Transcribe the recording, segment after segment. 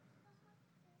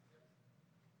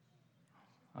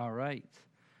All right.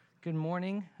 Good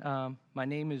morning. My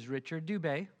name is Richard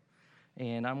Dubé,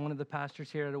 and I'm one of the pastors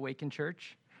here at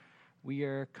AwakenChurch. We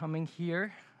are coming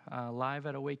here live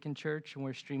at AwakenChurch, and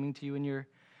we're streaming to you in your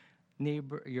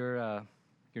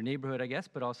neighborhood, I guess,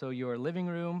 but also your living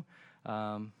room,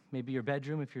 maybe your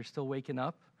bedroom if you're still waking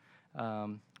up.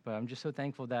 But I'm just so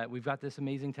thankful that we've got this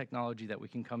amazing technology that we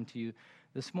can come to you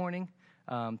this morning.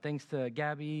 Thanks to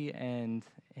Gabby and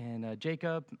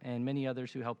Jacob and many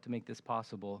others who helped to make this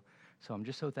possible. So I'm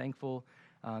just so thankful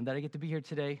that I get to be here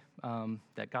today,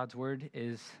 that God's Word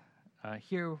is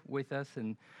here with us,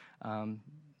 and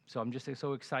so I'm just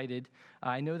so excited.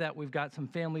 I know that we've got some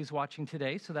families watching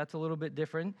today, so that's a little bit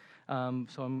different.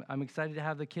 So I'm excited to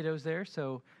have the kiddos there.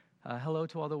 So hello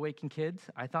to all the Awaken kids.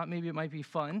 I thought maybe it might be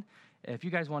fun if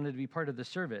you guys wanted to be part of the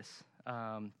service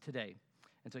today.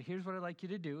 And so here's what I'd like you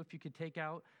to do. If you could take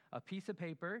out a piece of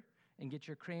paper and get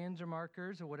your crayons or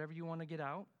markers or whatever you want to get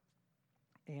out.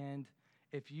 And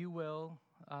if you will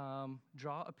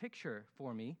draw a picture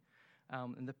for me.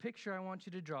 And the picture I want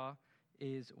you to draw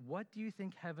is, what do you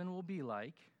think heaven will be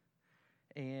like?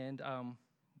 And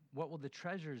what will the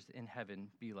treasures in heaven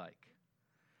be like?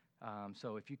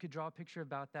 So if you could draw a picture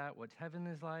about that, what heaven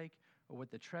is like, or what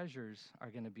the treasures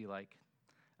are going to be like.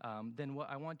 Then what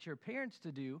I want your parents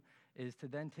to do is to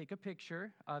then take a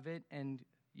picture of it, and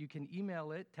you can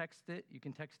email it, text it. You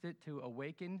can text it to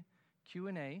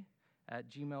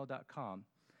awakenqa@gmail.com.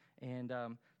 And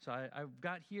so I've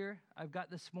got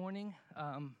this morning,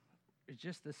 it's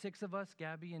just the six of us,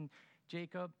 Gabby and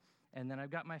Jacob, and then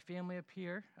I've got my family up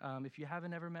here. If you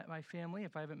haven't ever met my family,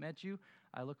 if I haven't met you,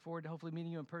 I look forward to hopefully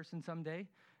meeting you in person someday.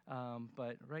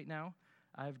 But right now,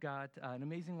 I've got an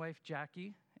amazing wife,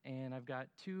 Jackie, and I've got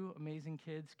two amazing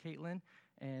kids, Caitlin,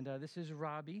 and this is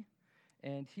Robbie.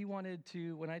 And he wanted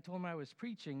to, when I told him I was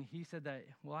preaching, he said that,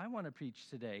 well, I want to preach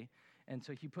today. And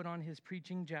so he put on his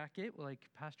preaching jacket like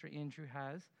Pastor Andrew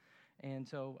has. And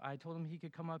so I told him he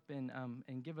could come up and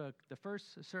give the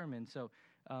first sermon. So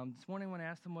this morning when I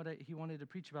asked him what he wanted to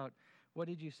preach about, what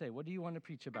did you say? What do you want to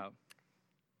preach about?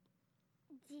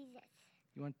 Jesus.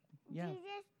 You want? Yeah.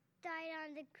 Jesus died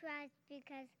on the cross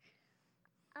because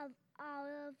of all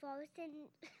of our sins,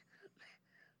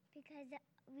 because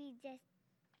we just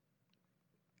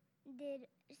did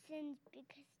sins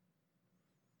because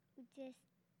we just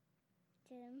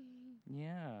did them.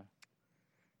 Yeah.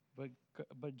 But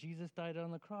Jesus died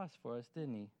on the cross for us,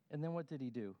 didn't he? And then what did he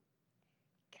do?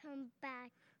 Come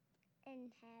back in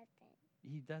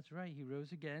heaven. That's right. He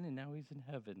rose again, and now he's in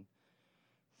heaven.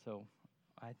 So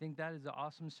I think that is an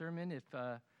awesome sermon. If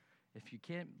you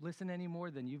can't listen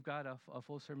anymore, then you've got a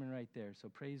full sermon right there. So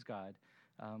praise God.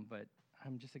 But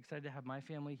I'm just excited to have my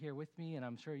family here with me, and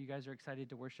I'm sure you guys are excited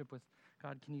to worship with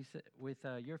God. Can you sit with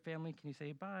your family? Can you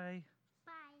say bye?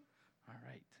 Bye. All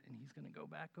right. And he's going to go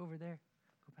back over there.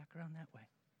 Go back around that way.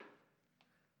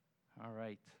 All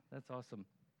right. That's awesome.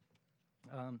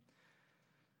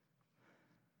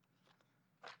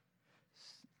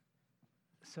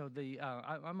 So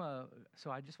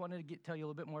I just wanted to tell you a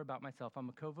little bit more about myself. I'm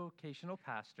a co-vocational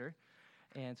pastor,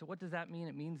 and so what does that mean?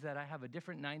 It means that I have a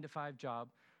different 9-to-5 job,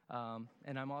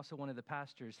 and I'm also one of the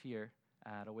pastors here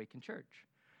at AwakenChurch.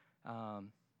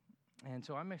 And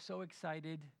so I'm so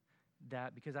excited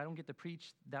that because I don't get to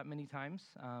preach that many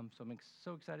times, so I'm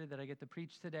so excited that I get to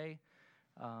preach today.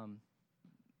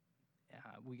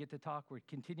 We get to talk. We're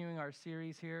continuing our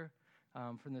series here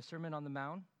from the Sermon on the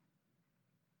Mount.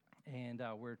 And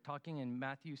we're talking in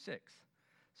Matthew 6.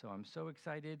 So I'm so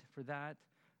excited for that.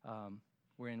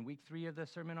 We're in week 3 of the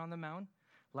Sermon on the Mount.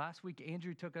 Last week,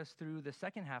 Andrew took us through the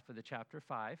second half of the chapter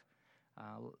 5,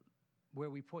 where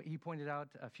he pointed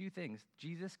out a few things.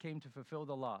 Jesus came to fulfill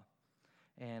the law.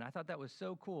 And I thought that was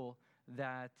so cool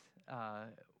that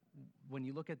when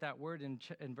you look at that word in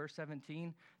verse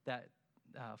 17, that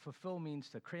fulfill means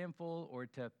to cram full or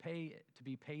to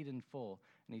be paid in full.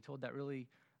 And he told that really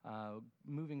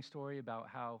moving story about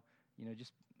how,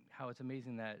 just how it's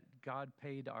amazing that God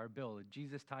paid our bill.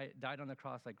 Jesus died on the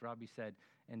cross, like Robbie said,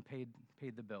 and paid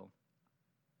the bill.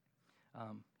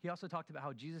 He also talked about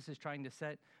how Jesus is trying to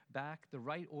set back the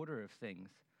right order of things.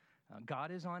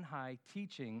 God is on high,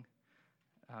 teaching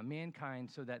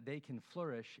mankind so that they can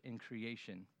flourish in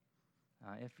creation.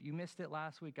 If you missed it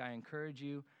last week, I encourage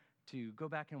you to go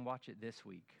back and watch it this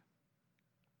week.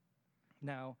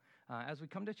 Now, as we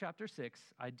come to chapter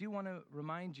 6, I do want to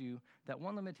remind you that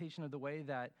one limitation of the way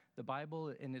that the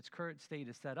Bible in its current state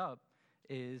is set up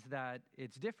is that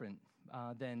it's different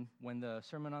than when the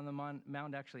Sermon on the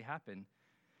Mount actually happened.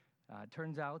 It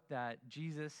turns out that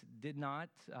Jesus did not,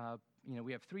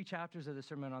 we have 3 chapters of the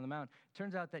Sermon on the Mount. It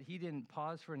turns out that he didn't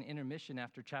pause for an intermission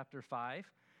after chapter 5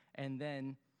 and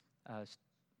then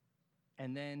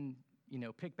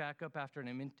pick back up after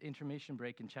an intermission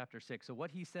break in chapter 6. So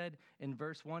what he said in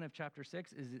verse 1 of chapter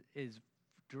 6 is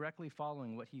directly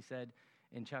following what he said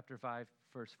in chapter 5,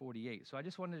 verse 48. So I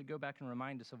just wanted to go back and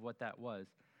remind us of what that was.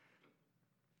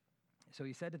 So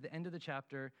he said at the end of the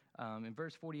chapter, in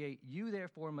verse 48, "You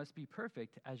therefore must be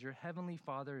perfect as your heavenly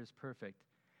Father is perfect."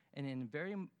 And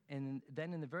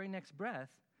then in the very next breath,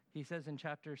 he says in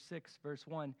chapter 6, verse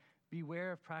 1,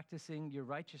 "Beware of practicing your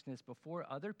righteousness before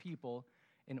other people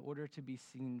in order to be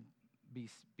seen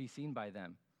by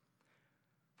them.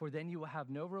 For then you will have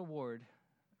no reward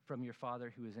from your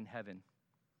Father who is in heaven."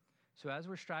 So as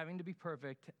we're striving to be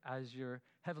perfect, as your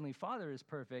heavenly Father is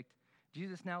perfect,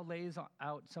 Jesus now lays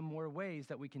out some more ways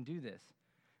that we can do this.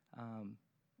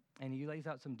 And he lays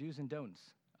out some do's and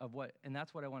don'ts and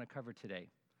that's what I want to cover today.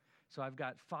 So I've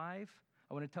got I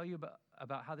want to tell you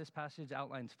about how this passage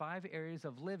outlines 5 areas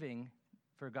of living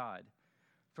for God.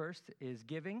 First is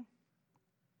giving,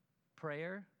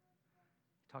 prayer,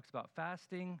 talks about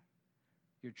fasting,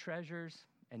 your treasures,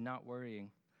 and not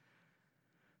worrying.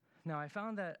 Now, I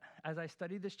found that as I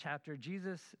studied this chapter,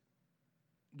 Jesus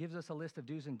gives us a list of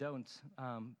do's and don'ts,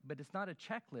 but it's not a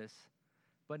checklist,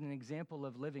 but an example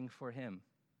of living for him.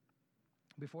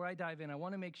 Before I dive in, I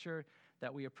want to make sure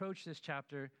that we approach this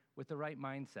chapter with the right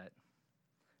mindset,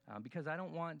 because I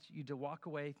don't want you to walk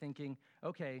away thinking,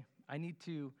 okay, I need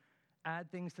to add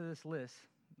things to this list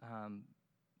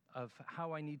of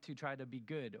how I need to try to be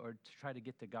good or to try to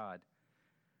get to God.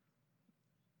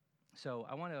 So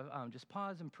I want to just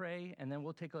pause and pray, and then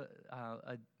we'll take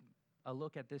a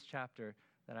look at this chapter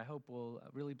that I hope will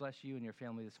really bless you and your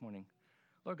family this morning.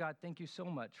 Lord God, thank you so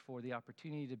much for the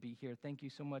opportunity to be here. Thank you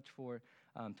so much for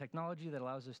technology that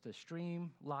allows us to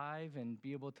stream live and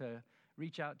be able to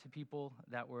reach out to people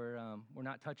that we're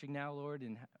not touching now, Lord,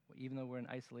 and even though we're in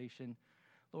isolation.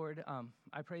 Lord,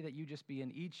 I pray that you just be in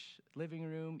each living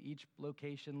room, each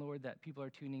location, Lord, that people are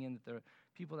tuning in, that the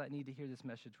people that need to hear this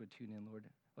message would tune in, Lord.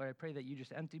 Lord, I pray that you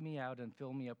just empty me out and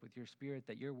fill me up with your Spirit,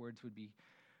 that your words would be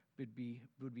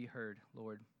heard,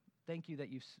 Lord. Thank you that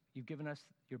you've given us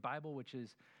your Bible, which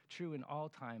is true in all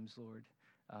times, Lord.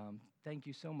 Thank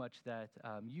you so much that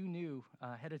you knew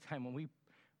ahead of time when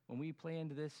we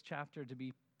planned this chapter to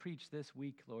be preached this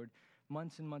week, Lord,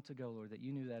 months and months ago, Lord, that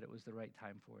you knew that it was the right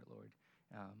time for it, Lord.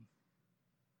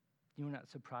 You were not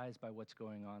surprised by what's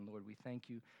going on, Lord. We thank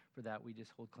you for that. We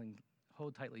just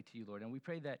hold tightly to you, Lord. And we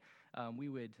pray that we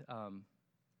would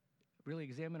really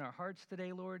examine our hearts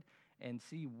today, Lord, and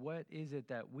see what is it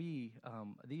that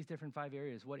these different 5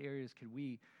 areas, what areas could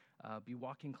we be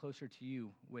walking closer to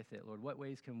you with it, Lord? What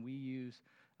ways can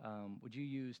would you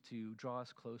use to draw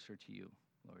us closer to you,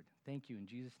 Lord? Thank you. In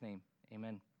Jesus' name,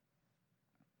 amen.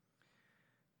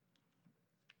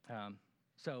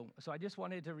 So I just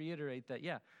wanted to reiterate that,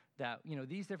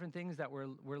 these different things that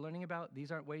we're learning about,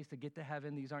 these aren't ways to get to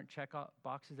heaven. These aren't check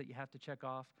boxes that you have to check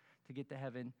off to get to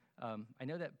heaven. I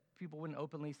know that people wouldn't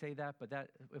openly say that, but that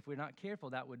if we're not careful,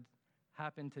 that would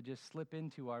happen to just slip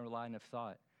into our line of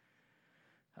thought.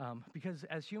 Because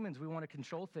as humans, we want to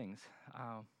control things.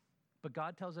 But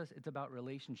God tells us it's about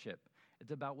relationship.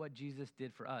 It's about what Jesus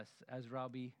did for us, as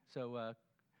Robbie so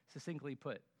succinctly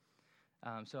put.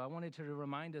 So I wanted to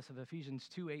remind us of Ephesians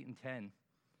 2:8 and 10.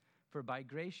 "For by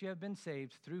grace you have been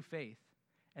saved through faith,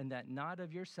 and that not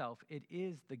of yourself, it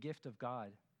is the gift of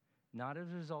God, not as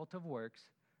a result of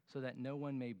works, so that no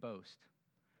one may boast.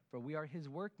 For we are his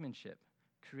workmanship,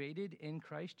 created in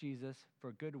Christ Jesus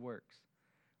for good works,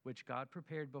 which God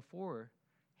prepared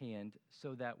beforehand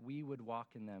so that we would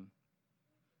walk in them."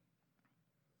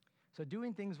 So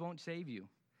doing things won't save you.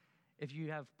 If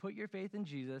you have put your faith in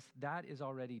Jesus, that is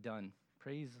already done.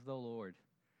 Praise the Lord.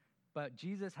 But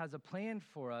Jesus has a plan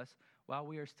for us while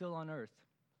we are still on earth.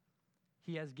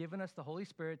 He has given us the Holy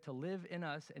Spirit to live in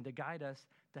us and to guide us,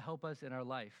 to help us in our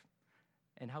life,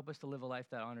 and help us to live a life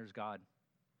that honors God.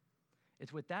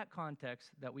 It's with that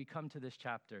context that we come to this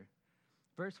chapter.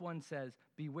 Verse 1 says,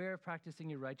 "Beware of practicing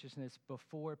your righteousness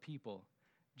before people,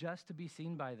 just to be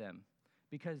seen by them,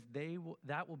 because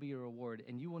that will be a reward,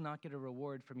 and you will not get a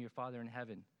reward from your Father in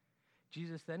heaven."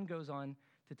 Jesus then goes on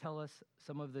to tell us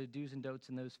some of the do's and don'ts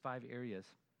in those 5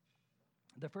 areas.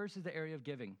 The first is the area of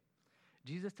giving.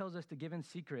 Jesus tells us to give in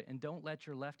secret and don't let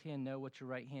your left hand know what your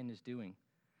right hand is doing.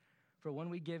 For when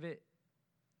we give it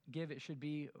should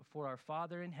be for our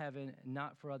Father in heaven,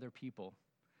 not for other people.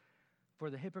 For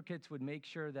the hypocrites would make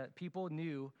sure that people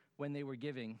knew when they were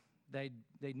giving.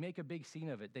 They'd make a big scene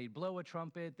of it. They'd blow a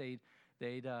trumpet. They'd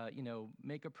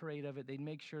make a parade of it. They'd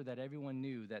make sure that everyone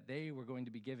knew that they were going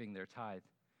to be giving their tithe.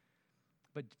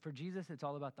 But for Jesus, it's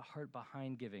all about the heart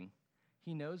behind giving.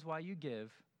 He knows why you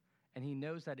give, And he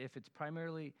knows that if the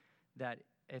primary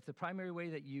way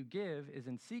that you give is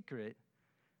in secret,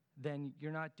 then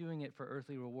you're not doing it for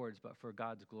earthly rewards, but for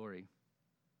God's glory.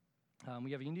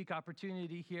 We have a unique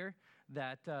opportunity here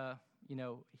that,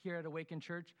 here at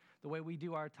AwakenChurch, the way we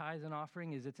do our tithes and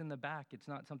offering is it's in the back. It's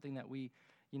not something that we,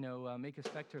 make a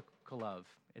spectacle of.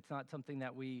 It's not something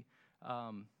that we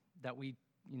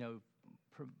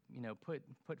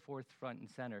put forth front and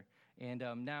center. And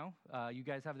now you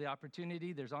guys have the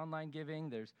opportunity. There's online giving.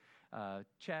 There's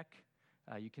check.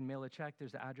 You can mail a check.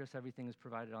 There's the address. Everything is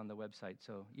provided on the website.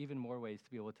 So even more ways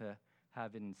to be able to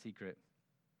have it in secret.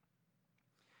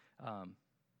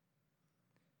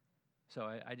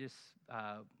 So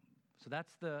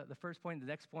that's the first point. The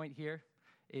next point here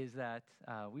is that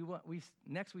we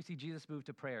see Jesus move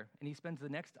to prayer, and he spends the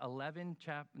next 11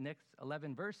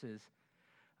 verses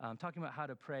talking about how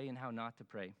to pray and how not to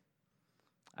pray.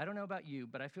 I don't know about you,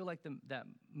 but I feel like that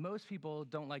most people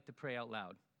don't like to pray out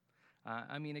loud.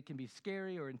 It can be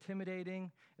scary or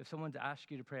intimidating if someone's asked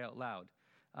you to pray out loud.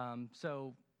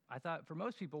 So I thought for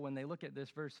most people, when they look at this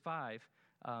verse 5,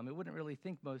 it wouldn't really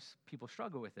think most people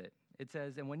struggle with it. It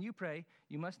says, "And when you pray,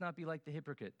 you must not be like the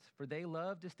hypocrites, for they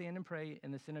love to stand and pray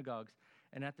in the synagogues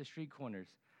and at the street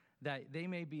corners, that they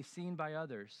may be seen by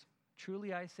others.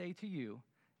 Truly I say to you,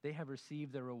 they have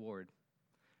received their reward."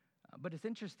 But it's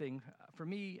interesting, for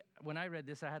me, when I read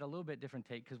this, I had a little bit different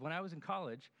take, because when I was in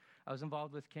college, I was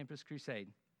involved with Campus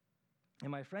Crusade.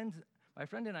 And my friend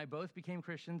and I both became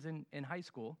Christians in high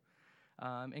school.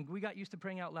 And we got used to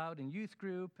praying out loud in youth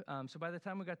group. So by the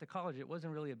time we got to college, it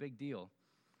wasn't really a big deal.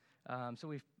 So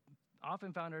we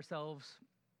often found ourselves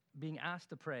being asked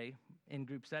to pray in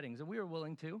group settings, and we were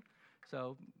willing to.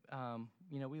 So,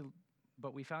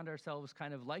 but we found ourselves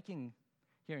kind of liking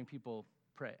hearing people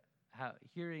pray,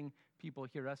 hearing people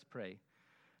hear us pray.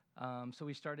 So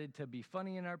we started to be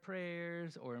funny in our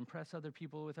prayers or impress other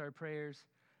people with our prayers.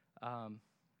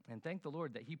 And thank the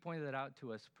Lord that he pointed that out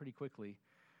to us pretty quickly.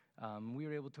 We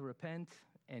were able to repent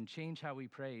and change how we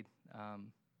prayed.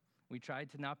 We tried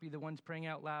to not be the ones praying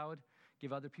out loud,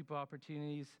 give other people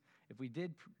opportunities. If we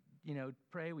did,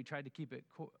 pray, we tried to keep it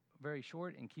very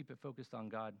short and keep it focused on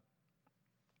God.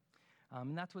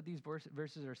 And that's what these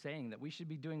verses are saying, that we should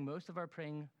be doing most of our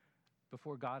praying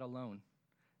before God alone,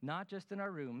 not just in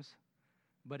our rooms,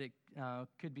 but it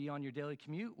could be on your daily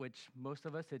commute, which most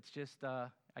of us, it's just,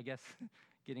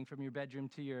 getting from your bedroom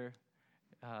to your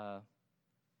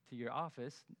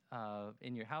office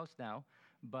in your house now.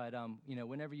 But,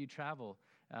 whenever you travel,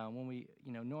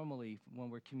 normally when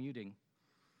we're commuting,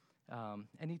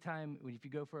 anytime, if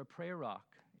you go for a prayer walk,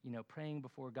 praying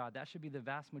before God, that should be the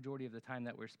vast majority of the time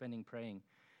that we're spending praying.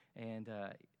 And,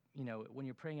 when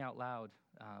you're praying out loud,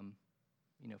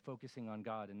 focusing on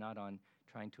God and not on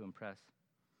trying to impress.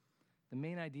 The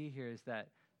main idea here is that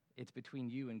it's between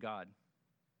you and God.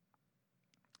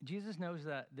 Jesus knows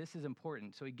that this is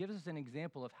important, so he gives us an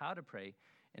example of how to pray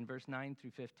in verse 9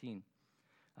 through 15.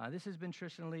 This has been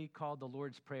traditionally called the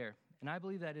Lord's Prayer, and I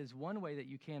believe that is one way that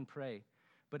you can pray,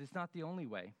 but it's not the only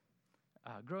way.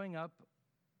 Growing up,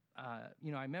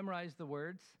 I memorized the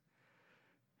words,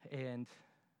 and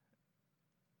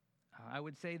I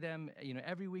would say them,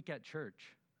 every week at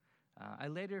church. I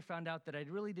later found out that I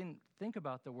really didn't think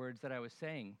about the words that I was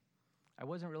saying. I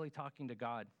wasn't really talking to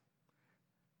God.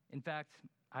 In fact,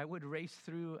 I would race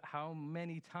through how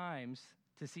many times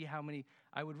to see how many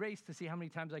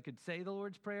times I could say the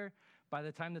Lord's Prayer by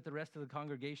the time that the rest of the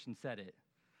congregation said it.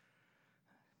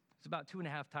 It's about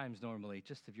 2.5 times normally,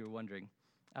 just if you're wondering.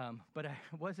 But I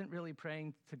wasn't really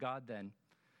praying to God then.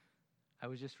 I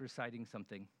was just reciting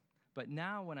something. But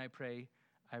now when I pray,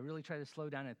 I really try to slow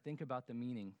down and think about the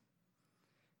meaning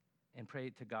and pray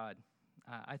it to God.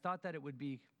 I thought that it would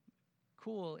be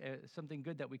cool, something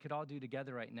good that we could all do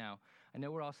together right now. I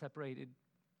know we're all separated,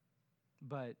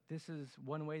 but this is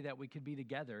one way that we could be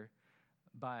together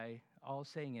by all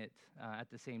saying it at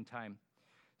the same time.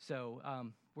 So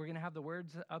we're going to have the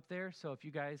words up there, so if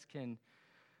you guys can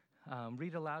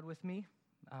read aloud with me,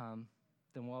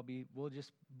 then we'll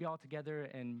just be all together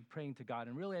and praying to God.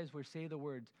 And really, as we say the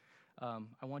words,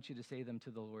 I want you to say them to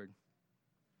the Lord.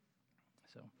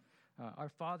 So, our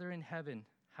Father in heaven,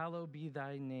 hallowed be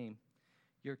thy name.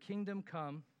 Your kingdom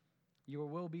come, your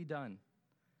will be done,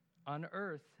 on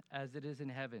earth as it is in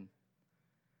heaven.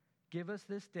 Give us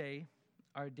this day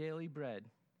our daily bread,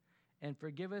 and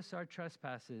forgive us our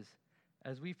trespasses,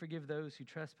 as we forgive those who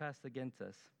trespass against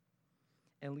us.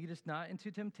 And lead us not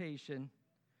into temptation,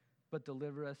 but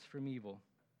deliver us from evil.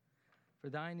 For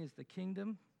thine is the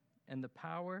kingdom, and the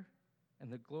power,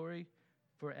 and the glory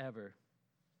forever.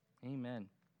 Amen.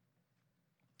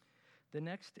 The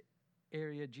next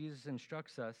area Jesus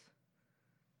instructs us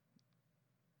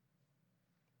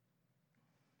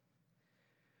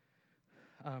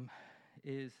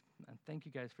is, thank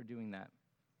you guys for doing that.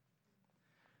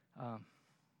 I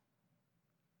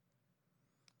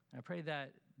pray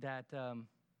that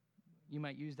you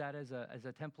might use that as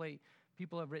a template.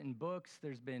 People have written books.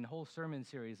 There's been whole sermon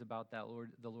series about that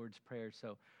the Lord's Prayer.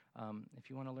 So if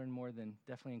you want to learn more, then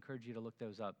definitely encourage you to look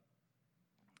those up.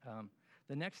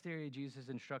 The next area Jesus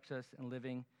instructs us in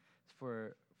living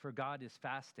for God is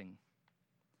fasting.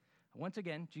 Once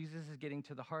again, Jesus is getting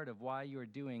to the heart of why you are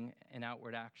doing an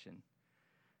outward action.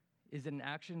 Is it an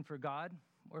action for God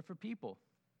or for people?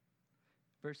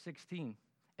 Verse 16,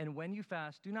 and when you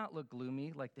fast, do not look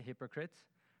gloomy like the hypocrites,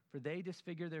 for they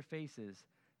disfigure their faces,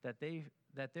 that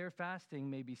their fasting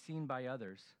may be seen by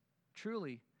others.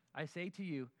 Truly, I say to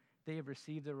you, they have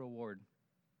received their reward.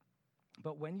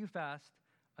 But when you fast,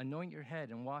 anoint your head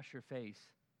and wash your face,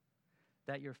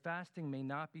 that your fasting may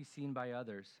not be seen by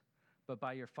others, but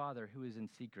by your Father who is in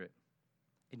secret.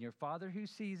 And your Father who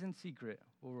sees in secret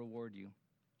will reward you.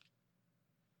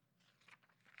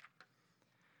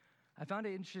 I found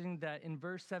it interesting that in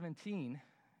verse 17,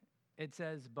 it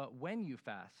says, but when you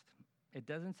fast. It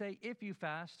doesn't say if you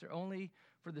fast or only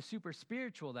for the super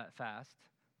spiritual that fast,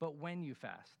 but when you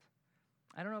fast.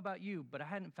 I don't know about you, but I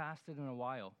hadn't fasted in a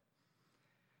while.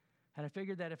 And I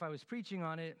figured that if I was preaching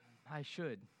on it, I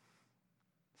should.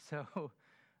 So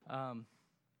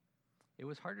it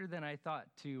was harder than I thought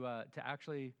to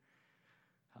actually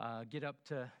get up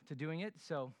to doing it.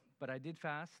 But I did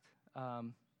fast.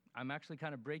 I'm actually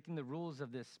kind of breaking the rules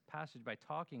of this passage by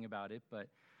talking about it. But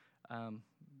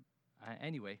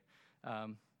anyway,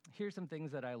 here's some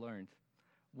things that I learned.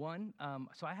 One,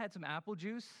 so I had some apple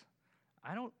juice.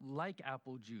 I don't like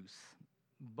apple juice,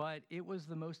 but it was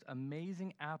the most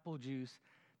amazing apple juice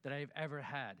that I've ever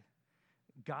had.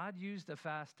 God used a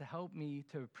fast to help me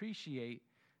to appreciate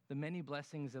the many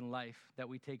blessings in life that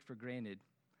we take for granted.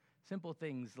 Simple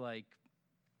things like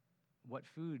what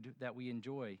food that we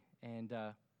enjoy and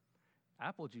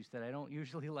apple juice that I don't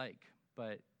usually like,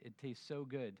 but it tastes so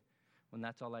good when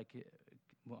that's all I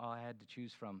had to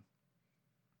choose from.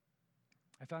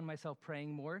 I found myself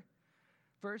praying more.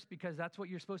 First, because that's what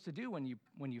you're supposed to do when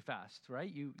you fast,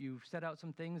 right? You set out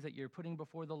some things that you're putting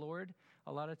before the Lord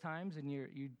a lot of times, and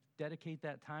you dedicate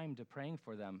that time to praying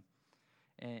for them,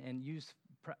 and use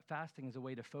fasting as a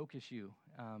way to focus you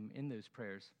in those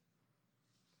prayers.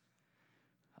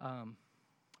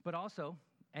 But also,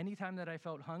 anytime that I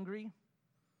felt hungry,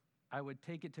 I would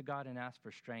take it to God and ask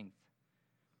for strength,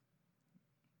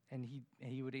 and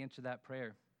He would answer that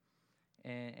prayer.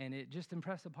 And it just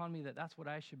impressed upon me that that's what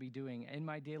I should be doing in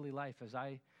my daily life as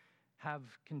I have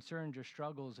concerns or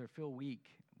struggles or feel weak.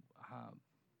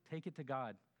 Take it to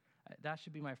God. That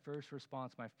should be my first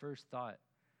response, my first thought.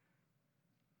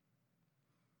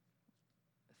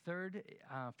 Third,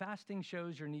 fasting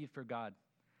shows your need for God.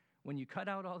 When you cut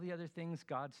out all the other things,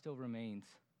 God still remains.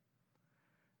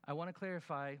 I want to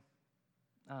clarify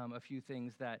a few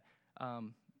things that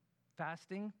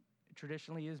fasting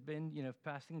traditionally has been,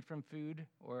 fasting from food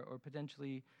or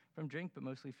potentially from drink, but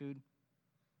mostly food.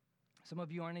 Some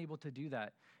of you aren't able to do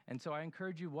that. And so I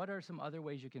encourage you, what are some other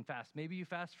ways you can fast? Maybe you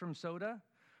fast from soda,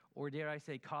 or dare I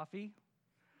say coffee,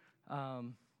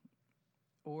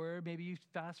 or maybe you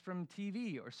fast from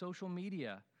TV or social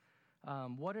media.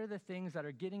 What are the things that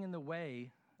are getting in the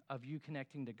way of you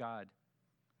connecting to God?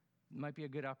 It might be a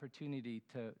good opportunity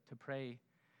to pray,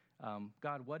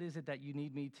 God, what is it that you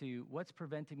need me to, what's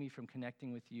preventing me from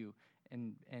connecting with you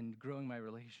and growing my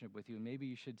relationship with you? And maybe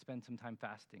you should spend some time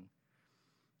fasting.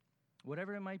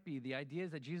 Whatever it might be, the idea is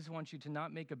that Jesus wants you to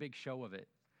not make a big show of it.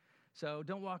 So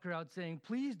don't walk around saying,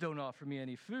 please don't offer me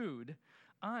any food.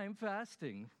 I'm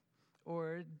fasting.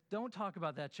 Or don't talk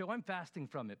about that show. I'm fasting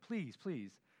from it. Please,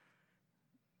 please.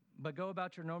 But go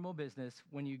about your normal business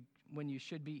when you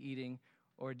should be eating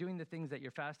or doing the things that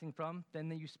you're fasting from. Then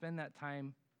you spend that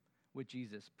time with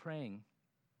Jesus, praying.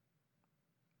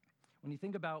 When you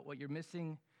think about what you're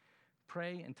missing,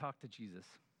 pray and talk to Jesus.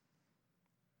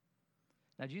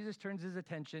 Now, Jesus turns his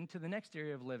attention to the next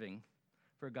area of living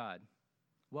for God,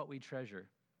 what we treasure.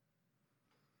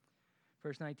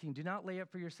 Verse 19, do not lay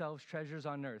up for yourselves treasures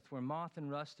on earth where moth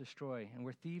and rust destroy and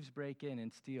where thieves break in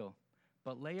and steal,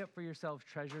 but lay up for yourselves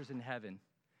treasures in heaven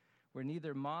where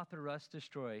neither moth or rust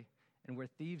destroy and where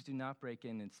thieves do not break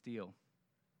in and steal.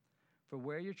 For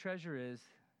where your treasure is,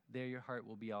 there your heart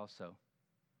will be also.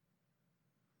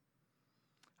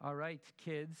 All right,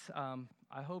 kids,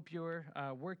 I hope you're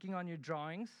working on your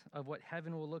drawings of what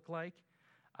heaven will look like.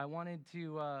 I wanted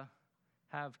to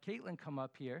have Caitlin come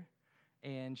up here,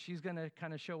 and she's going to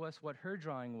kind of show us what her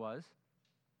drawing was.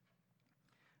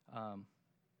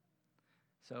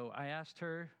 So I asked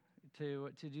her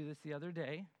to do this the other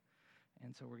day,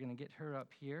 And so we're going to get her up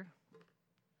here.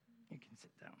 You can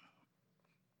sit down.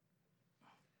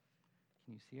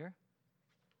 Can you see her?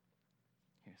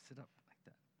 Here, sit up like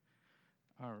that.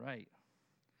 All right.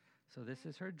 So this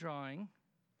is her drawing.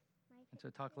 And so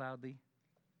talk loudly.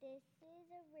 This is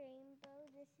a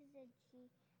rainbow. This is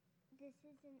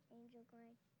an angel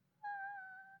going.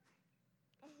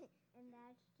 And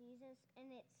that's Jesus. And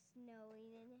it's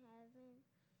snowing in heaven.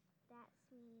 That's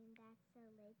me, and that's the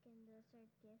lake, and those are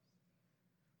gifts.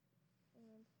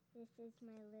 And this is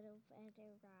my little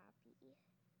brother, Robbie.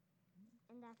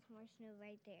 And that's more snow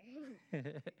right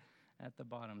there. At the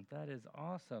bottom. That is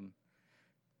awesome.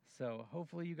 So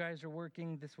hopefully you guys are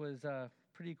working. This was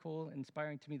pretty cool,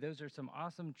 inspiring to me. Those are some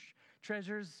awesome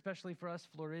treasures, especially for us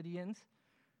Floridians.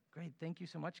 Great. Thank you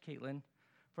so much, Caitlin.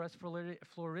 For us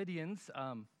Floridians,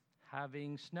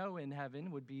 having snow in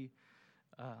heaven would be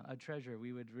a treasure.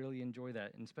 We would really enjoy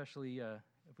that, and especially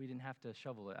if we didn't have to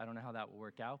shovel it. I don't know how that will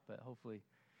work out, but hopefully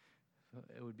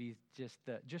it would be just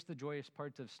the joyous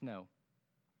parts of snow.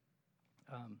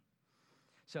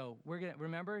 So we're going to,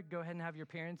 remember, go ahead and have your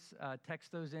parents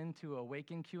text those in to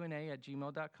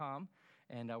awakenqa@gmail.com,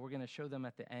 and we're going to show them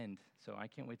at the end. So I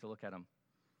can't wait to look at them.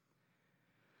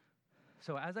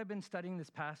 So as I've been studying this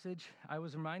passage, I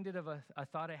was reminded of a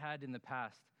thought I had in the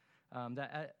past,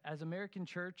 that as American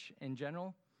church in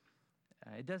general,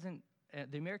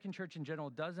 the American church in general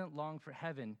doesn't long for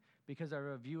heaven because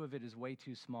our view of it is way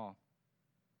too small.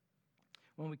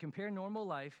 When we compare normal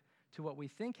life to what we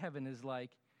think heaven is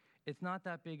like, it's not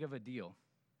that big of a deal.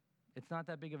 It's not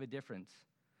that big of a difference.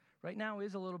 Right now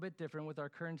is a little bit different with our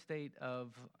current state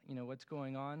of, what's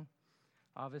going on.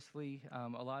 Obviously,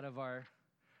 a lot of our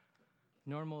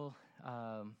normal,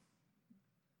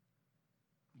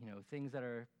 things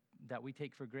that we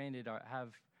take for granted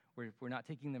we're not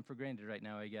taking them for granted right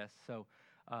now, I guess. So,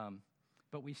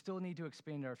 but we still need to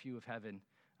expand our view of heaven.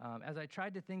 As I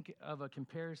tried to think of a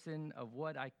comparison of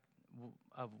what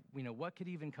could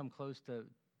even come close to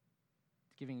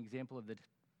giving an example of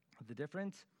the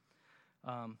difference,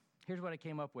 here's what I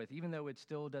came up with, even though it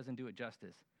still doesn't do it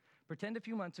justice. Pretend a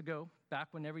few months ago, back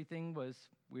when we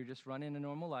were just running a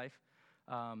normal life,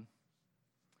 and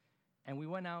we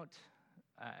went out.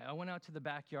 I went out to the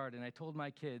backyard, and I told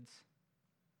my kids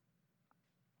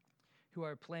who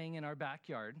are playing in our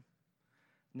backyard.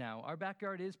 Now, our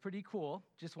backyard is pretty cool.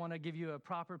 Just want to give you a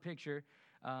proper picture.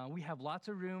 We have lots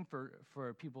of room for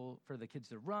the kids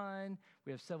to run.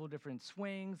 We have several different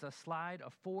swings, a slide, a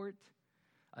fort,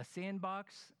 a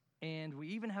sandbox, and we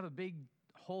even have a big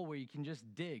hole where you can just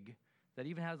dig that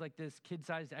even has like this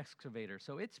kid-sized excavator.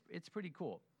 So it's pretty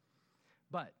cool.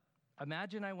 But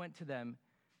imagine I went to them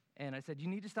and I said, you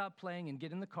need to stop playing and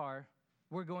get in the car.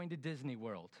 We're going to Disney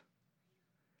World.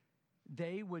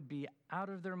 They would be out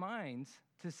of their minds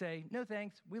to say, no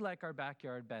thanks, we like our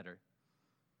backyard better.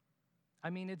 I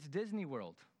mean, it's Disney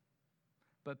World.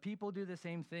 But people do the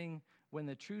same thing when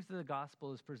the truth of the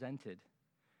gospel is presented.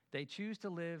 They choose to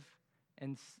live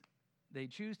and they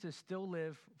choose to still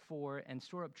live for and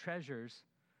store up treasures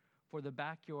for the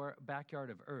backyard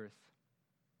of earth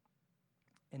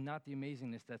and not the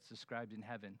amazingness that's described in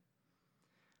heaven.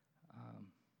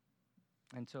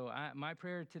 And so my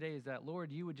prayer today is that,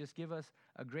 Lord, you would just give us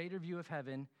a greater view of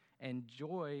heaven and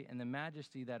joy and the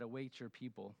majesty that awaits your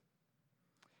people.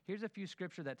 Here's a few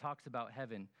scripture that talks about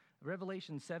heaven.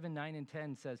 Revelation 7, 9, and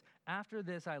 10 says, after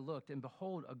this I looked, and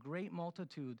behold, a great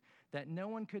multitude that no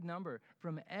one could number,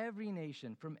 from every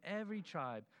nation, from every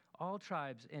tribe, all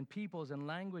tribes and peoples and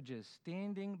languages,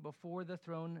 standing before the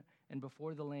throne and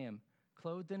before the Lamb,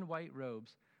 clothed in white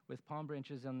robes, with palm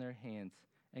branches in their hands,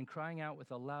 and crying out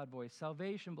with a loud voice,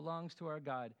 salvation belongs to our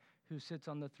God, who sits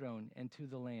on the throne, and to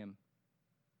the Lamb.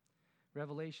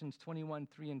 Revelations 21,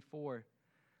 3 and 4,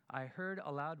 I heard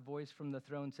a loud voice from the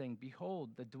throne saying,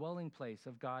 behold, the dwelling place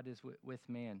of God is with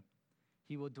man.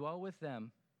 He will dwell with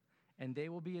them, and they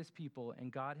will be his people,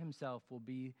 and God himself will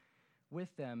be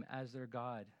with them as their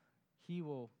God. He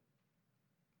will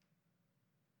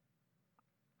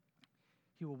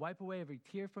wipe away every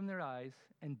tear from their eyes,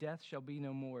 and death shall be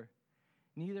no more.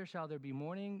 Neither shall there be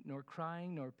mourning, nor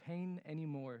crying, nor pain any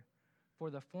more, for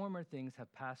the former things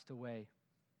have passed away.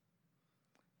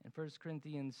 In 1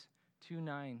 Corinthians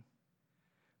 2:9,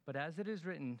 but as it is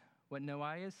written, what no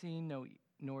eye has seen,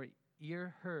 nor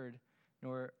ear heard,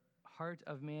 nor heart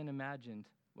of man imagined,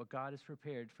 what God has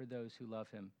prepared for those who love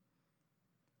him.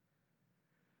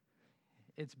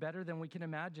 It's better than we can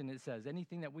imagine, it says.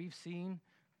 Anything that we've seen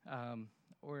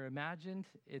or imagined,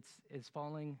 it's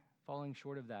falling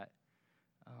short of that.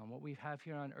 What we have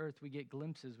here on earth, we get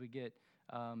glimpses, we get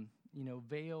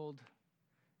veiled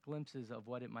glimpses of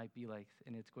what it might be like,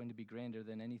 and it's going to be grander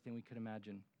than anything we could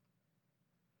imagine.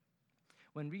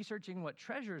 When researching what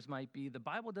treasures might be, the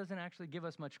Bible doesn't actually give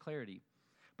us much clarity,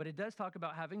 but it does talk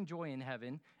about having joy in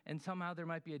heaven, and somehow there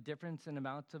might be a difference in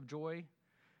amounts of joy.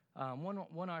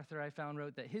 One author I found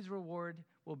wrote that his reward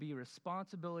will be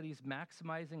responsibilities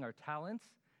maximizing our talents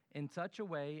in such a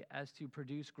way as to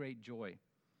produce great joy.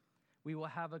 We will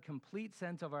have a complete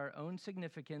sense of our own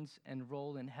significance and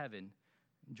role in heaven.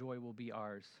 Joy will be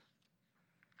ours.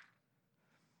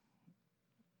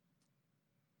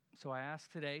 So I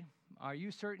ask today, are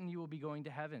you certain you will be going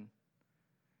to heaven?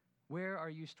 Where are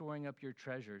you storing up your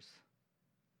treasures?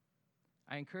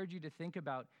 I encourage you to think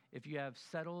about if you have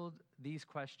settled these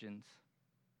questions.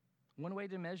 One way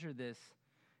to measure this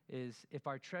is if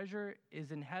our treasure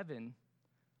is in heaven,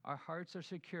 our hearts are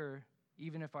secure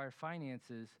even if our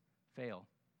finances fail.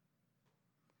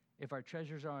 If our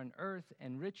treasures are on earth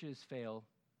and riches fail,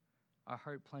 our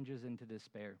heart plunges into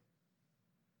despair.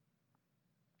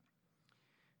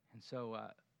 And so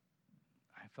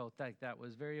I felt like that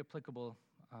was very applicable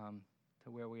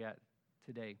to where we're at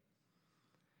today.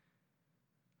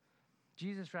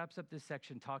 Jesus wraps up this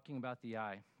section talking about the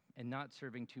eye and not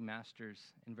serving two masters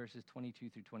in verses 22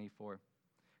 through 24.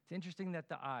 It's interesting that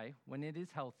the eye, when it is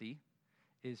healthy,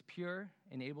 is pure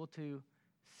and able to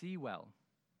see well.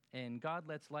 And God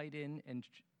lets light in and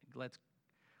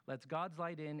lets God's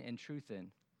light in and truth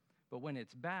in. But when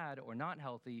it's bad or not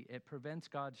healthy, it prevents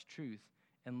God's truth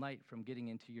and light from getting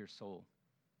into your soul.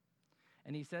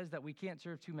 And he says that we can't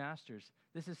serve two masters.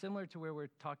 This is similar to where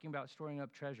we're talking about storing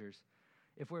up treasures.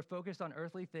 If we're focused on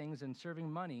earthly things and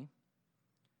serving money,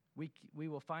 we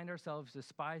will find ourselves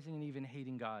despising and even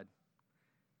hating God.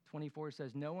 24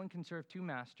 says, no one can serve two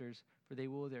masters, for they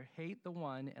will either hate the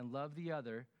one and love the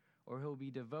other, or he'll be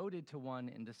devoted to one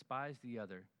and despise the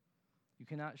other. You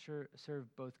cannot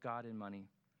serve both God and money.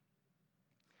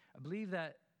 I believe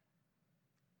that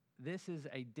this is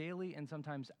a daily and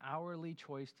sometimes hourly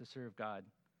choice to serve God,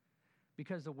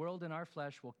 because the world and our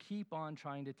flesh will keep on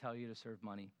trying to tell you to serve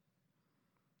money.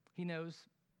 He knows,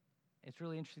 it's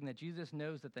really interesting that Jesus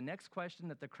knows that the next question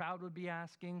that the crowd would be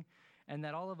asking and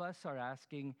that all of us are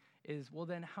asking is, well,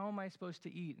 then how am I supposed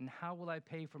to eat and how will I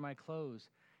pay for my clothes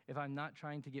if I'm not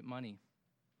trying to get money?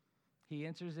 He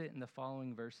answers it in the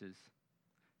following verses.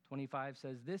 25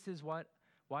 says, this is why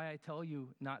I tell you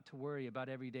not to worry about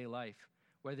everyday life,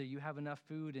 whether you have enough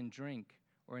food and drink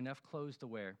or enough clothes to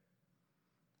wear.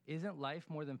 Isn't life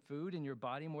more than food and your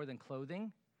body more than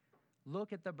clothing?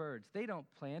 Look at the birds. They don't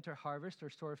plant or harvest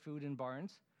or store food in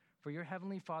barns, for your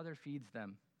heavenly Father feeds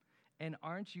them. And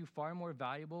aren't you far more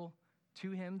valuable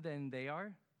to him than they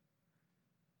are?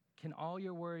 Can all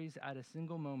your worries add a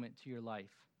single moment to your life?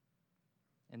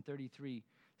 And 33,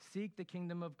 seek the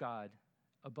kingdom of God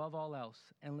above all else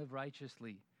and live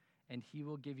righteously, and he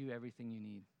will give you everything you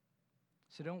need.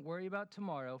 So don't worry about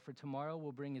tomorrow, for tomorrow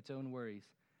will bring its own worries.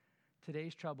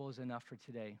 Today's trouble is enough for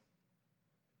today.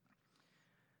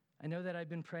 I know that I've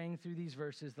been praying through these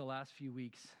verses the last few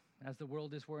weeks as the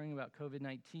world is worrying about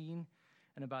COVID-19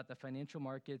 and about the financial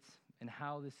markets and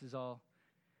how this is all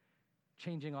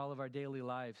changing all of our daily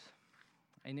lives.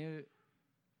 I know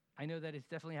that it's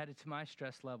definitely added to my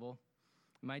stress level.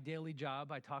 My daily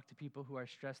job, I talk to people who are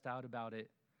stressed out about it.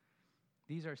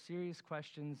 These are serious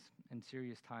questions and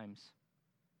serious times.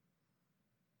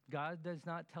 God does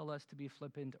not tell us to be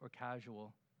flippant or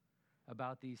casual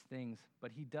about these things,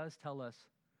 but he does tell us,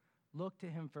 look to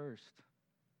him first.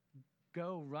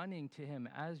 Go running to him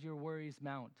as your worries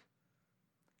mount.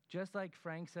 Just like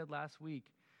Frank said last week,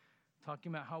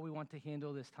 talking about how we want to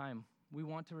handle this time. We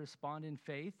want to respond in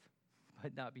faith,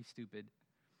 but not be stupid.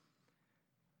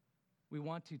 We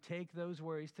want to take those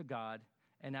worries to God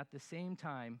and at the same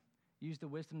time use the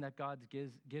wisdom that God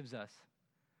gives us.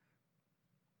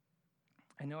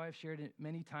 I know I've shared it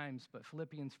many times, but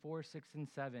Philippians 4, 6, and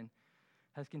 7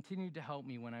 has continued to help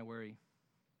me when I worry.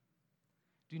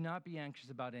 Do not be anxious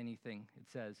about anything, it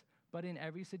says, but in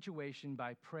every situation,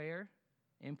 by prayer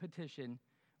and petition,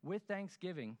 with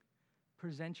thanksgiving,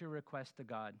 present your request to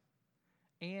God.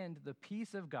 And the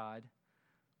peace of God,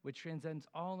 which transcends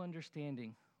all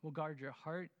understanding, will guard your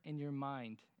heart and your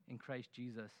mind in Christ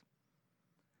Jesus.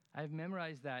 I've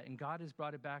memorized that, and God has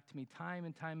brought it back to me time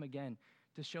and time again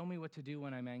to show me what to do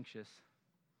when I'm anxious.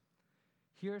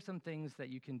 Here are some things that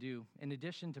you can do. In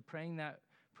addition to praying that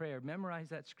prayer, memorize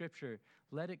that scripture.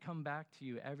 Let it come back to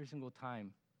you every single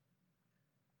time.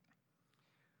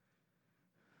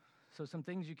 So some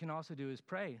things you can also do is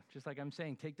pray. Just like I'm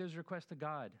saying, take those requests to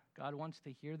God. God wants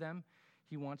to hear them.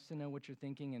 He wants to know what you're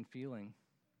thinking and feeling.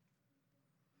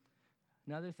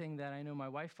 Another thing that I know my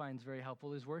wife finds very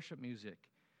helpful is worship music.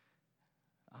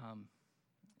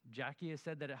 Jackie has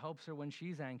said that it helps her when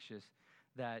she's anxious,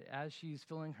 that as she's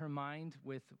filling her mind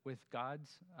with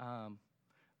God's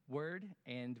word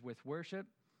and with worship,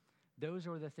 those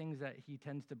are the things that he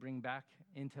tends to bring back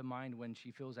into mind when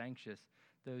she feels anxious,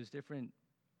 those different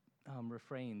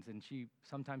refrains. And she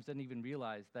sometimes doesn't even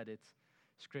realize that it's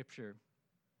scripture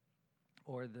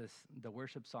or the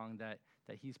worship song that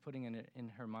he's putting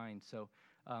in her mind. So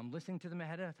listening to them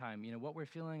ahead of time, what we're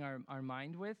filling our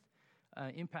mind with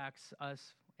impacts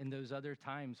us in those other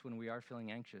times when we are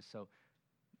feeling anxious. So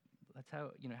let's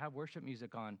have worship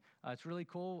music on. It's really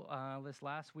cool. This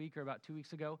last week or about 2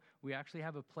 weeks ago, we actually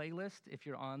have a playlist. If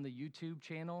you're on the YouTube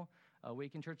channel,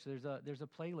 AwakenChurch, there's a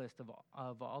playlist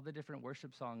of all the different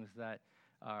worship songs that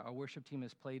our worship team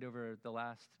has played over the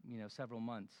last several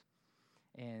months.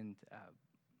 And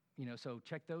so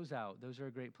check those out. Those are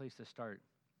a great place to start.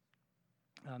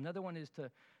 Another one is to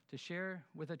share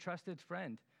with a trusted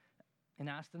friend and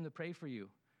ask them to pray for you.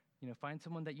 Find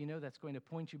someone that that's going to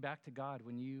point you back to God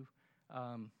when you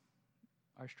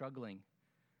are struggling,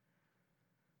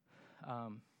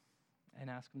 and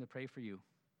ask them to pray for you.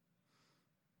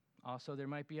 Also, there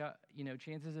might be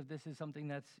chances if this is something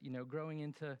that's growing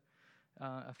into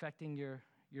affecting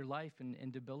your life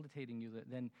and debilitating you,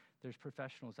 then there's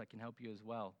professionals that can help you as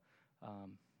well.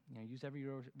 Use every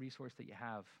resource that you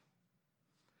have.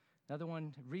 Another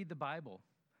one, read the Bible.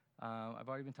 I've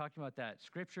already been talking about that.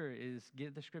 Scripture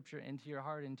get the scripture into your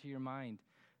heart, into your mind.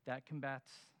 That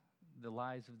combats the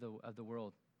lies of the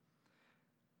world.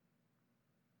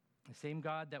 The same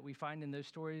God that we find in those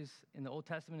stories in the Old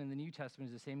Testament and the New Testament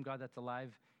is the same God that's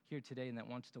alive here today and that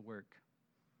wants to work.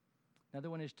 Another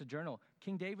one is to journal.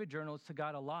 King David journals to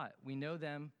God a lot. We know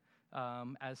them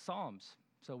as Psalms.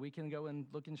 So we can go and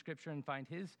look in Scripture and find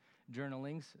his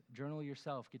journalings. Journal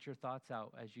yourself. Get your thoughts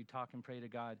out as you talk and pray to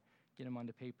God. Get them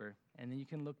onto paper. And then you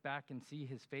can look back and see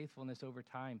his faithfulness over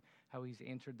time, how he's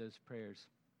answered those prayers.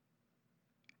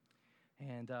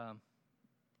 And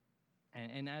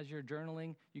as you're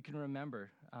journaling, you can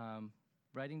remember.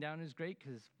 Writing down is great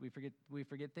because we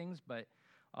forget things, but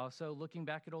also looking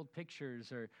back at old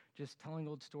pictures or just telling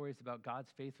old stories about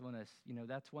God's faithfulness.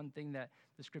 That's one thing that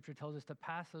the Scripture tells us to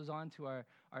pass those on to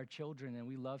our children. And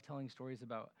we love telling stories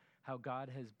about how God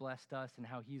has blessed us and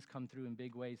how he's come through in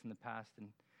big ways in the past. And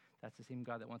that's the same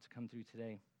God that wants to come through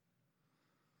today.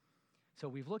 So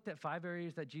we've looked at 5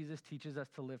 areas that Jesus teaches us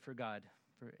to live for God.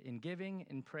 In giving,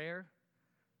 in prayer,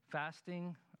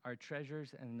 fasting, our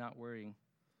treasures, and not worrying.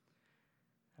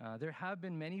 There have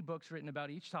been many books written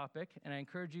about each topic, and I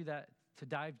encourage you to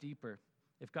dive deeper.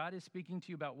 If God is speaking to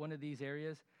you about one of these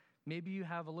areas, maybe you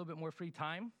have a little bit more free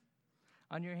time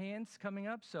on your hands coming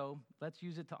up, so let's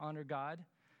use it to honor God.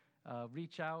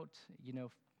 Reach out,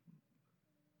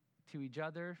 to each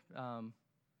other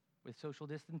with social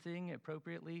distancing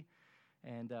appropriately,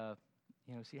 and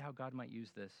see how God might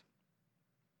use this.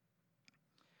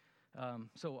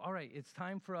 So, all right, it's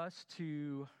time for us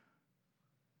to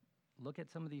look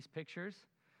at some of these pictures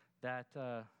that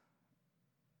the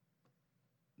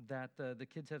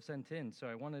kids have sent in. So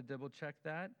I want to double check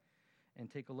that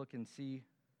and take a look and see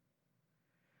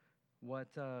what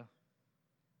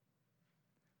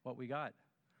we got.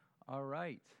 All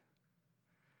right.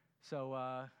 So,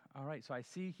 all right. So I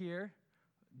see here,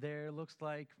 there looks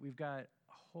like we've got a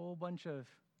whole bunch of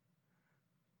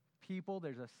people.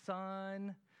 There's a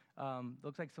sun.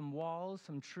 Looks like some walls,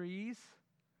 some trees,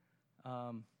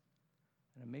 and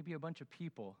maybe a bunch of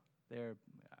people there.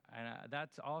 And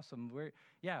that's awesome.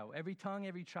 Every tongue,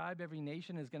 every tribe, every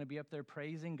nation is going to be up there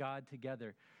praising God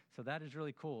together. So that is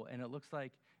really cool. And it looks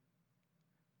like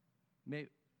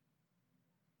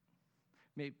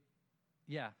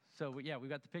So we've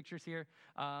got the pictures here.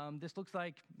 This looks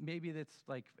like maybe that's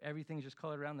like everything's just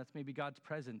colored around. That's maybe God's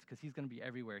presence because he's going to be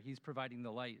everywhere. He's providing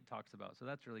the light it talks about. So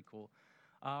that's really cool.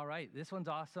 All right, this one's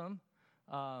awesome.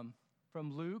 From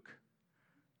Luke.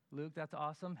 Luke, that's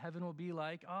awesome. Heaven will be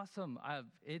like awesome.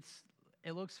 It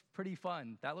looks pretty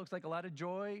fun. That looks like a lot of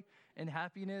joy and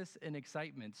happiness and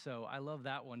excitement. So I love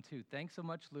that one too. Thanks so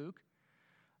much, Luke.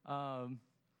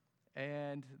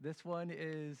 And this one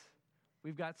is,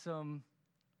 we've got some,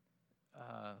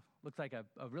 looks like a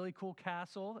really cool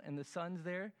castle and the sun's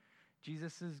there.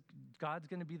 God's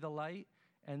going to be the light.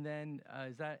 And then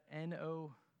is that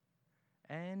N-O-N?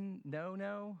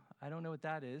 No, I don't know what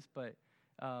that is, but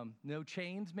no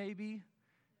chains maybe?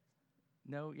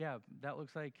 No, that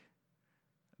looks like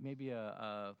maybe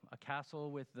a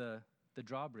castle with the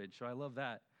drawbridge. So I love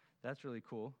that. That's really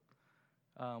cool.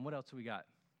 What else do we got?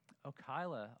 Oh,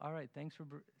 Kyla. All right, thanks for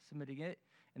submitting it.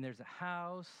 And there's a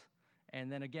house.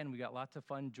 And then again, we got lots of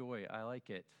fun joy. I like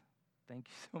it. Thank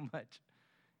you so much.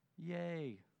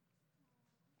 Yay.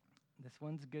 This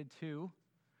one's good too.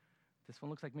 This one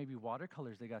looks like maybe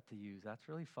watercolors they got to use. That's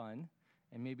really fun.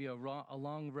 And maybe a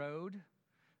long road.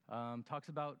 Talks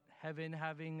about heaven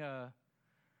having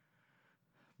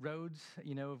roads,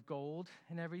 of gold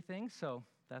and everything. So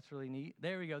that's really neat.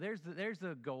 There we go. There's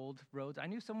the gold roads. I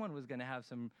knew someone was going to have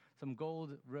some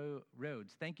gold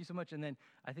roads. Thank you so much. And then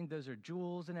I think those are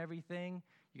jewels and everything.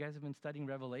 You guys have been studying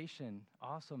Revelation.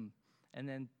 Awesome. And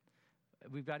then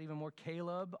we've got even more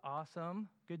Caleb. Awesome.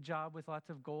 Good job with lots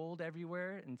of gold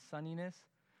everywhere and sunniness.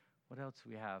 What else do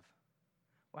we have?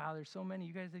 Wow, there's so many.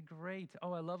 You guys did great.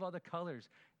 Oh, I love all the colors.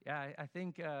 Yeah, I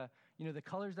think, the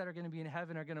colors that are going to be in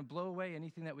heaven are going to blow away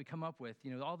anything that we come up with.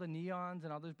 All the neons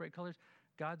and all those bright colors,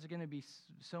 God's going to be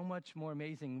so much more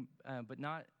amazing, but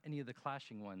not any of the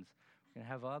clashing ones. We're going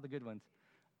to have all the good ones.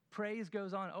 Praise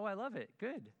goes on. Oh, I love it.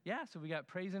 Good. Yeah, so we got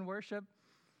praise and worship.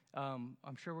 I'm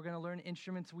sure we're going to learn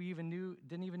instruments we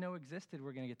didn't even know existed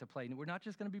we're going to get to play. And we're not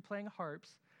just going to be playing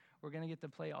harps. We're going to get to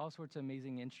play all sorts of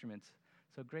amazing instruments.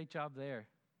 So great job there.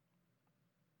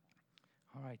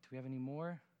 All right, do we have any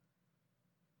more?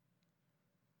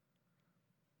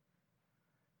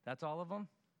 That's all of them?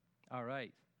 All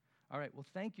right. Well,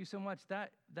 thank you so much.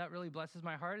 That really blesses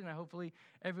my heart, and hopefully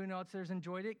everyone else there's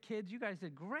enjoyed it. Kids, you guys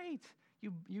did great.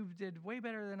 You did way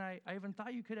better than I even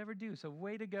thought you could ever do. So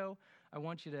way to go. I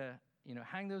want you to,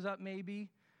 hang those up maybe,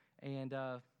 and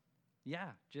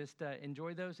just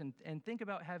enjoy those and think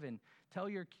about heaven. Tell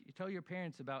your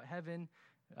parents about heaven.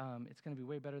 It's going to be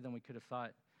way better than we could have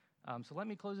thought. So let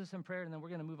me close this in prayer, and then we're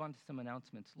going to move on to some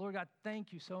announcements. Lord God,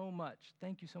 thank you so much.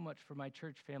 Thank you so much for my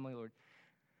church family, Lord.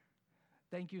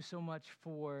 Thank you so much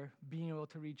for being able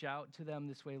to reach out to them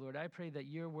this way, Lord. I pray that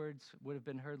your words would have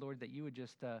been heard, Lord, that you would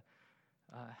just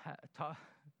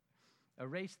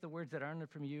erase the words that aren't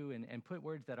from you and put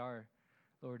words that are,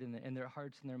 Lord, in their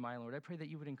hearts and their mind, Lord. I pray that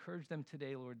you would encourage them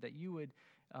today, Lord, that you would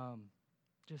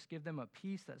just give them a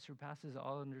peace that surpasses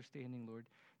all understanding, Lord,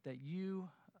 that you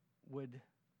would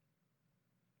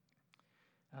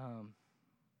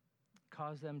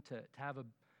cause them to have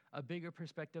a bigger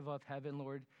perspective of heaven,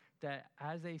 Lord, that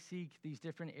as they seek these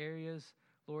different areas,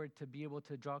 Lord, to be able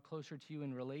to draw closer to you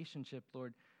in relationship,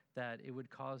 Lord, that it would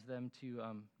cause them to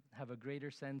have a greater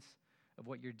sense of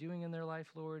what you're doing in their life,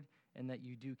 Lord, and that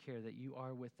you do care, that you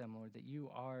are with them, Lord, that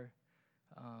you are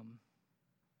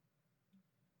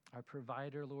our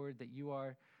provider, Lord, that you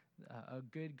are a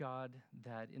good God,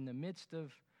 that in the midst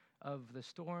of the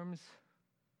storms,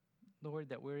 Lord,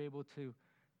 that we're able to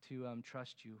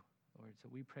trust you, Lord. So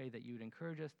we pray that you would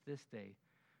encourage us this day,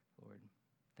 Lord.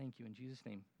 Thank you in Jesus'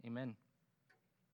 name. Amen.